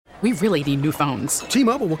We really need new phones.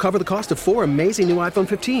 T-Mobile will cover the cost of 4 amazing new iPhone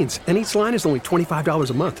 15s, and each line is only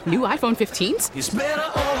 $25 a month. New iPhone 15s? It's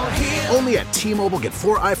better over here. Only at T-Mobile, get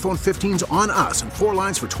 4 iPhone 15s on us and 4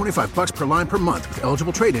 lines for $25 per line per month with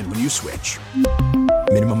eligible trade-in when you switch.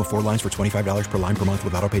 Minimum of 4 lines for $25 per line per month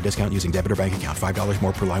with autopay discount using debit or bank account. $5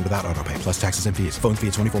 more per line without autopay, plus taxes and fees. Phone fee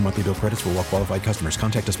at 24 monthly bill credits for well-qualified customers.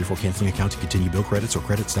 Contact us before canceling account to continue bill credits or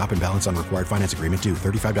credit stop and balance on required finance agreement due.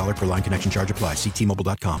 $35 per line connection charge applies. See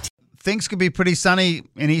T-Mobile.com. Things could be pretty sunny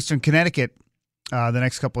in eastern Connecticut the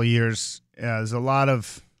next couple of years. There's a lot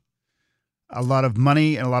of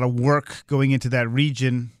money and a lot of work going into that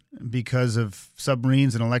region because of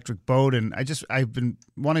submarines and electric boat. And I've been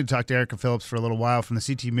wanting to talk to Erica Phillips for a little while from the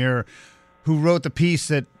CT Mirror, who wrote the piece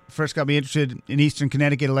that first got me interested in eastern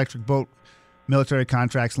Connecticut electric boat military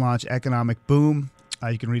contracts launch economic boom.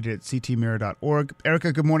 You can read it at ctmirror.org.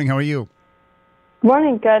 Erica, good morning. How are you?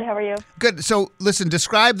 Morning. Good. How are you? Good. So listen,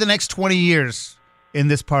 describe the next 20 years in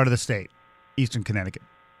this part of the state, eastern Connecticut.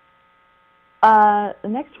 The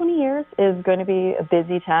next 20 years is going to be a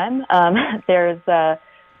busy time. There's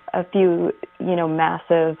a few,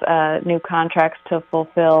 massive new contracts to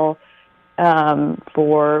fulfill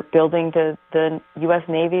for building the U.S.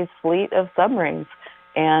 Navy's fleet of submarines.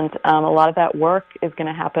 And a lot of that work is going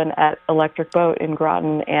to happen at Electric Boat in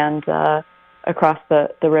Groton and across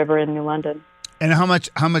the river in New London. And how much,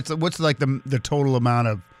 what's like the total amount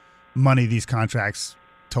of money these contracts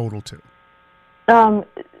total to?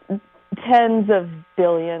 Tens of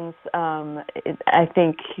billions. I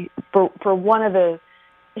think for one of the,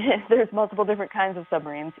 there's multiple different kinds of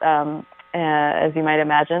submarines, as you might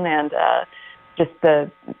imagine, and just the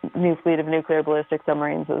new fleet of nuclear ballistic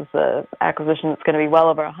submarines is the acquisition that's going to be well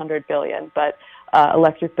over $100 billion. But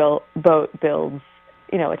Electric Boat builds,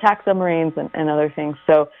 attack submarines and other things.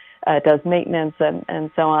 So it does maintenance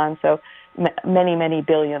and so on. So many, many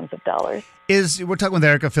billions of dollars. We're talking with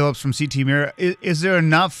Erica Phillips from CT Mirror. Is there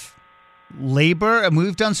enough labor? And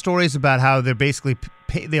we've done stories about how they're basically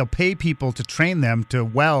they'll pay people to train them to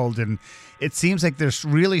weld, and it seems like they're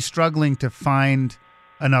really struggling to find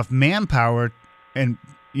enough manpower. And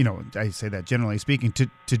I say that generally speaking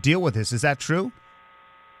to deal with this. Is that true?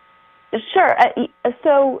 Sure.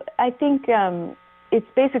 So I think it's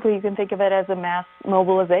basically, you can think of it as a mass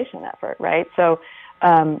mobilization effort, right? So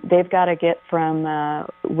they've got to get from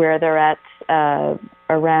where they're at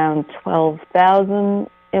around 12,000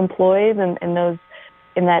 employees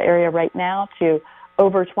in that area right now to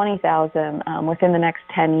over 20,000 within the next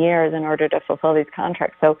 10 years in order to fulfill these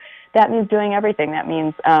contracts. So that means doing everything. That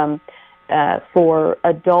means for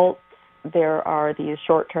adults, there are these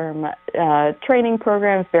short-term training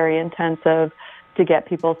programs, very intensive, to get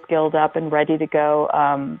people skilled up and ready to go,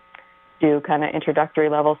 do kind of introductory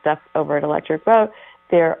level stuff over at Electric Boat.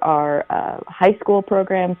 There are high school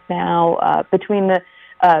programs now. Between the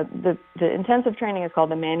intensive training is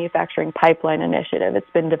called the Manufacturing Pipeline Initiative. It's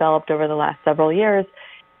been developed over the last several years,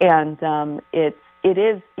 and it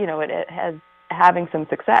has having some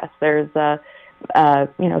success. There's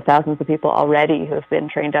thousands of people already who have been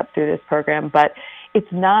trained up through this program, but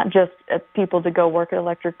it's not just people to go work at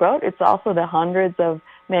Electric Boat. It's also the hundreds of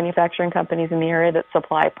manufacturing companies in the area that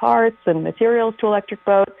supply parts and materials to Electric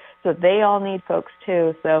Boat. So they all need folks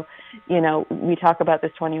too. So, we talk about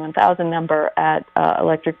this 21,000 number at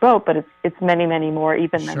Electric Boat, but it's many, many more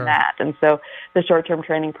even than that. And so the short-term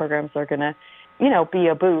training programs are going to, be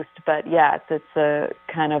a boost. But yeah, it's a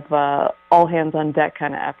kind of all hands on deck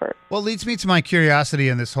kind of effort. Well, leads me to my curiosity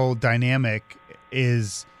in this whole dynamic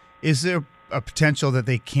is there a potential that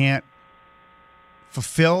they can't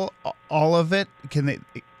fulfill all of it? Can they?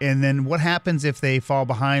 And then what happens if they fall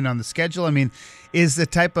behind on the schedule? I mean, is the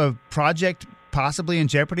type of project possibly in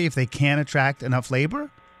jeopardy if they can't attract enough labor?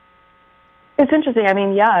 It's interesting. I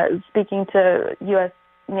mean, yeah, speaking to U.S.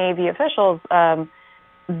 Navy officials,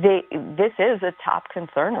 this is a top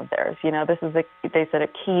concern of theirs. This is they said a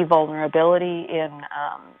key vulnerability in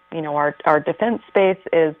our defense space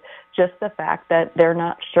is just the fact that they're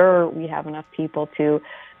not sure we have enough people to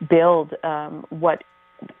build what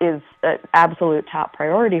is an absolute top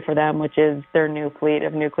priority for them, which is their new fleet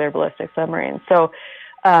of nuclear ballistic submarines. So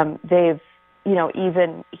they've,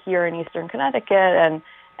 even here in eastern Connecticut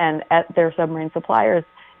and at their submarine suppliers,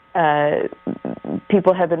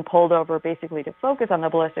 people have been pulled over basically to focus on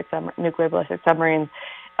the nuclear ballistic submarines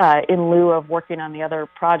in lieu of working on the other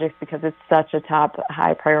projects because it's such a top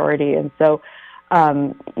high priority. And so,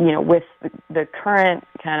 with the current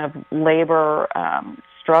kind of labor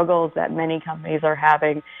struggles that many companies are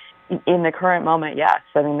having in the current moment, yes.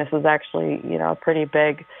 I mean, this is actually, a pretty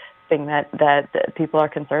big thing that people are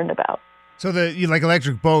concerned about. So like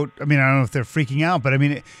Electric Boat, I mean, I don't know if they're freaking out, but I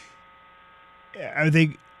mean,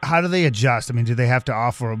 How do they adjust? I mean, do they have to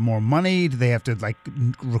offer more money? Do they have to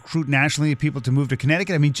recruit nationally people to move to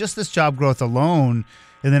Connecticut? I mean, just this job growth alone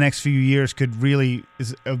in the next few years could really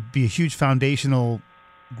be a huge foundational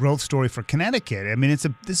growth story for Connecticut. I mean, this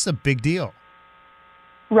is a big deal.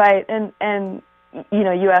 Right, and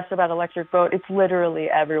you asked about electric boat. It's literally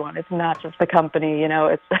everyone. It's not just the company.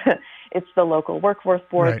 It's the local workforce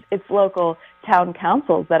boards. Right. It's local town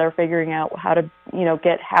councils that are figuring out how to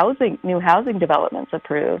get new housing developments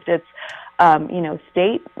approved. It's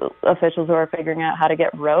state officials who are figuring out how to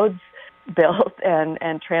get roads built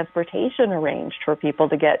and transportation arranged for people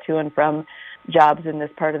to get to and from jobs in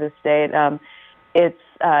this part of the state. And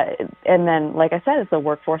then, like I said, it's the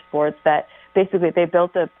workforce boards that basically they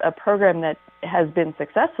built a program that has been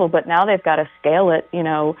successful, but now they've got to scale it,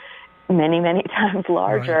 many, many times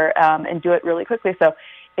larger, right, and do it really quickly. So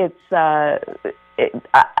it's, I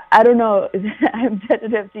don't know, I'm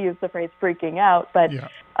tentative to use the phrase freaking out, but yeah,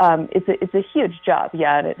 it's a huge job.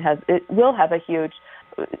 Yeah. And it will have a huge,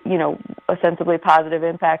 ostensibly positive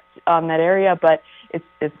impact on that area, but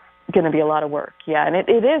it's going to be a lot of work. Yeah. And it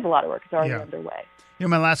is a lot of work. It's already underway.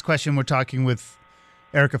 My last question, we're talking with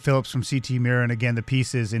Erica Phillips from CT Mirror, and again, the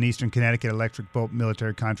piece is in Eastern Connecticut, electric boat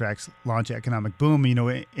military contracts launch economic boom.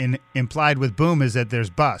 Implied with boom is that there's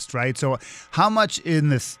bust, right? So how much in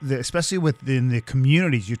this, especially within the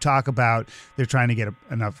communities you talk about, they're trying to get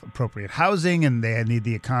enough appropriate housing and they need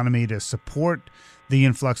the economy to support the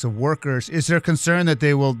influx of workers. Is there concern that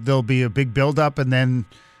there'll be a big buildup and then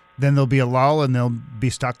there'll be a lull and they'll be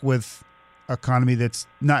stuck with economy that's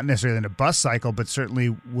not necessarily in a bust cycle, but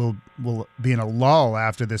certainly will be in a lull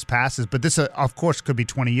after this passes? But this, of course, could be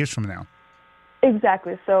 20 years from now.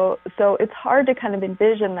 Exactly. So it's hard to kind of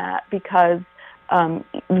envision that because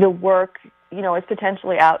the work, is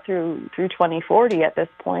potentially out through 2040 at this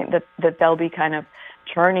point. That they'll be kind of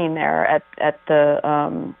churning there at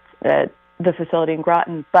the facility in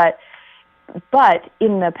Groton, But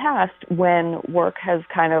in the past, when work has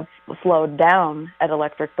kind of slowed down at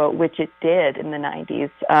Electric Boat, which it did in the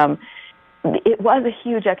 90s, it was a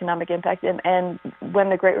huge economic impact. And when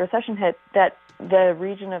the Great Recession hit, that the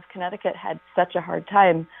region of Connecticut had such a hard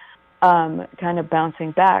time kind of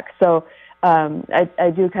bouncing back. So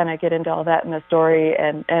I do kind of get into all that in the story,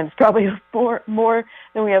 and it's probably more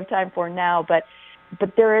than we have time for now. But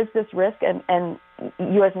there is this risk, and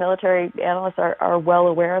U.S. military analysts are well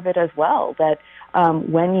aware of it as well, that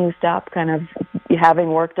when you stop kind of having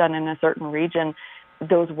work done in a certain region,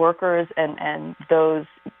 those workers and those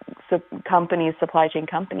companies, supply chain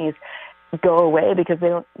companies, go away because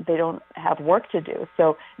they don't have work to do.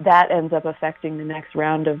 So that ends up affecting the next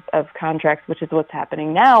round of contracts, which is what's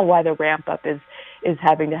happening now. Why the ramp up is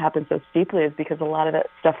having to happen so steeply is because a lot of that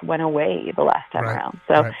stuff went away the last time around.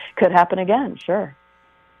 So could happen again, sure.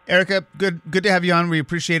 Erica, good to have you on. We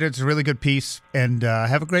appreciate it. It's a really good piece, and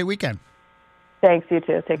have a great weekend. Thanks, you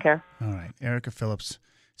too. Take care. All right. Erica Phillips,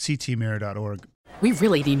 ctmirror.org. We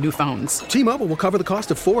really need new phones. T-Mobile will cover the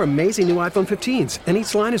cost of 4 amazing new iPhone 15s, and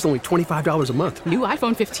each line is only $25 a month. New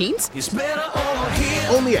iPhone 15s? It's better over here.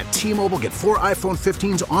 Only at T-Mobile, get 4 iPhone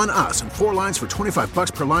 15s on us and 4 lines for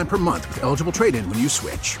 $25 per line per month with eligible trade-in when you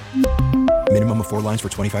switch. Minimum of 4 lines for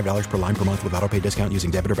 $25 per line per month with autopay discount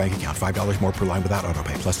using debit or bank account. $5 more per line without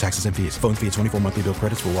autopay, plus taxes and fees. Phone fee at 24 monthly bill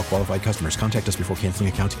credits for well-qualified customers. Contact us before canceling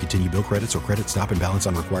account to continue bill credits or credit stop and balance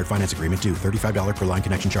on required finance agreement due. $35 per line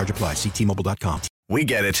connection charge applies. See T-Mobile.com. We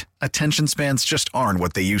get it. Attention spans just aren't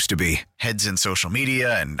what they used to be. Heads in social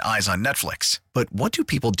media and eyes on Netflix. But what do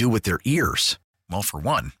people do with their ears? Well, for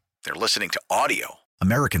one, they're listening to audio.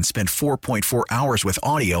 Americans spend 4.4 hours with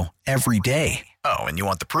audio every day. Oh, and you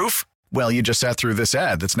want the proof? Well, you just sat through this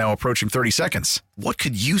ad that's now approaching 30 seconds. What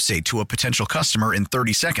could you say to a potential customer in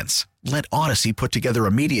 30 seconds? Let Odyssey put together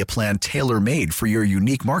a media plan tailor-made for your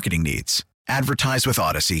unique marketing needs. Advertise with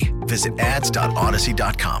Odyssey. Visit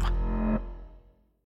ads.odyssey.com.